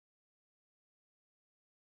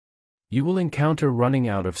You will encounter running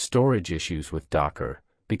out of storage issues with Docker,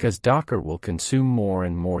 because Docker will consume more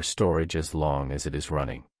and more storage as long as it is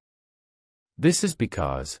running. This is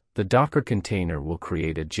because the Docker container will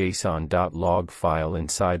create a json.log file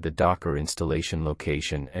inside the Docker installation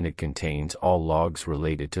location, and it contains all logs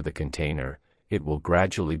related to the container. It will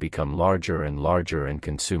gradually become larger and larger and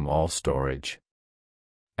consume all storage.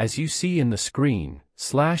 As you see in the screen,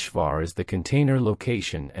 /var is the container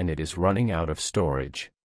location and it is running out of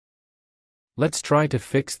storage. Let's try to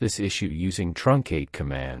fix this issue using truncate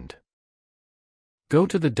command. Go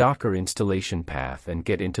to the Docker installation path and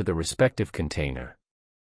get into the respective container.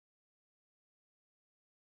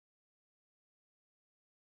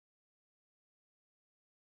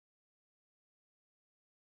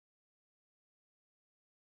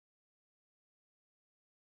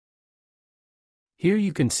 Here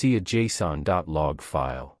you can see a json.log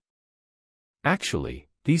file. Actually,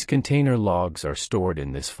 these container logs are stored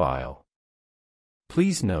in this file.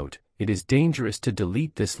 Please note, it is dangerous to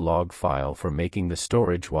delete this log file for making the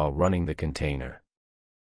storage while running the container.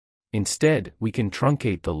 Instead, we can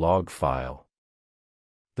truncate the log file.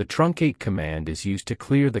 The truncate command is used to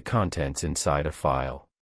clear the contents inside a file.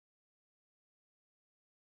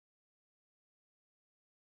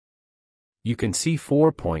 You can see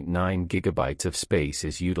 4.9 gigabytes of space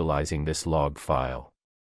is utilizing this log file.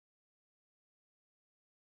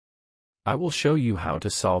 I will show you how to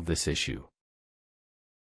solve this issue.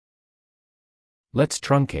 Let's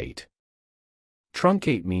truncate.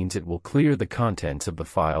 Truncate means it will clear the contents of the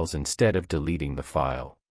files instead of deleting the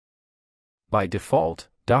file. By default,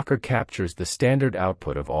 Docker captures the standard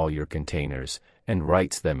output of all your containers and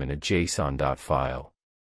writes them in a json.file.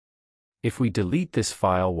 If we delete this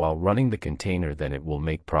file while running the container, then it will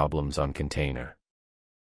make problems on container.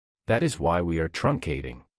 That is why we are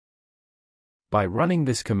truncating. By running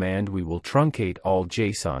this command, we will truncate all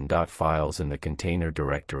json.files in the container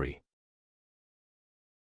directory.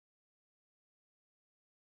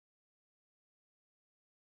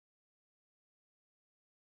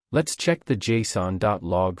 Let's check the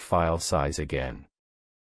json.log file size again.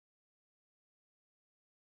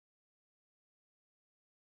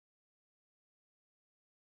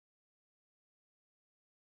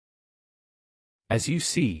 As you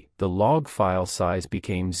see, the log file size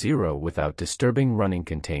became 0 without disturbing running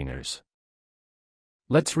containers.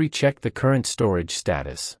 Let's recheck the current storage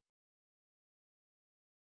status.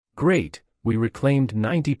 Great, we reclaimed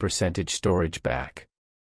 90% storage back.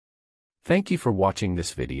 Thank you for watching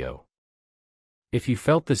this video. If you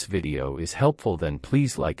felt this video is helpful, then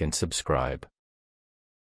please like and subscribe.